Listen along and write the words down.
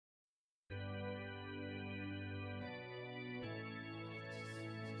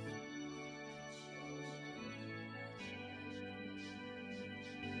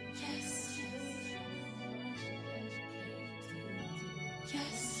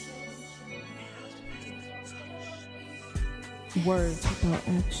Words without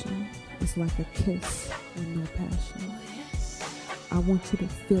action is like a kiss with no passion. I want you to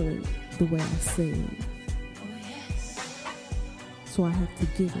feel it the way I say it. So I have to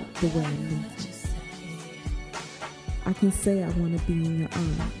give it the way I mean it. I can say I want to be in your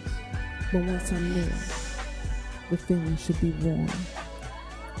arms, but once I'm there, the feeling should be warm.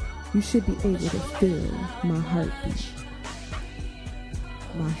 You should be able to feel my heartbeat.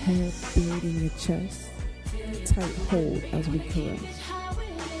 My head buried in your chest, tight hold as we caress.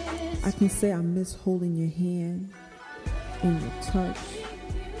 I can say I miss holding your hand and your touch.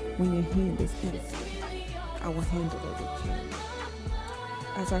 When your hand is empty, I will handle it with care.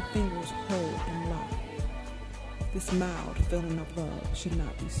 As our fingers hold and lock, this mild feeling of love should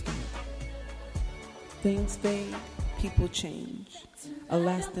not be stopped. Things fade, people change. A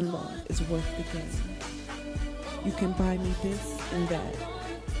lasting love is worth the gain. You can buy me this and that.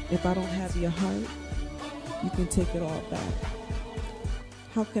 If I don't have your heart, you can take it all back.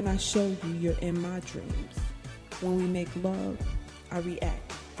 How can I show you you're in my dreams? When we make love, I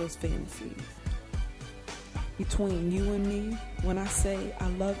react those fantasies. Between you and me, when I say I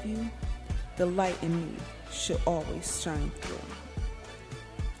love you, the light in me should always shine through.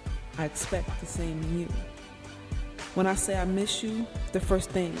 I expect the same in you. When I say I miss you, the first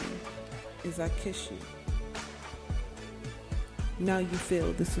thing is I kiss you. Now you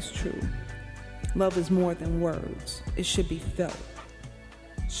feel this is true. Love is more than words. It should be felt.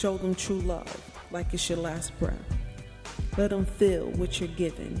 Show them true love like it's your last breath. Let them feel what you're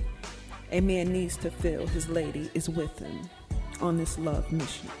giving. A man needs to feel his lady is with him on this love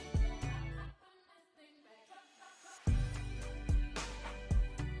mission.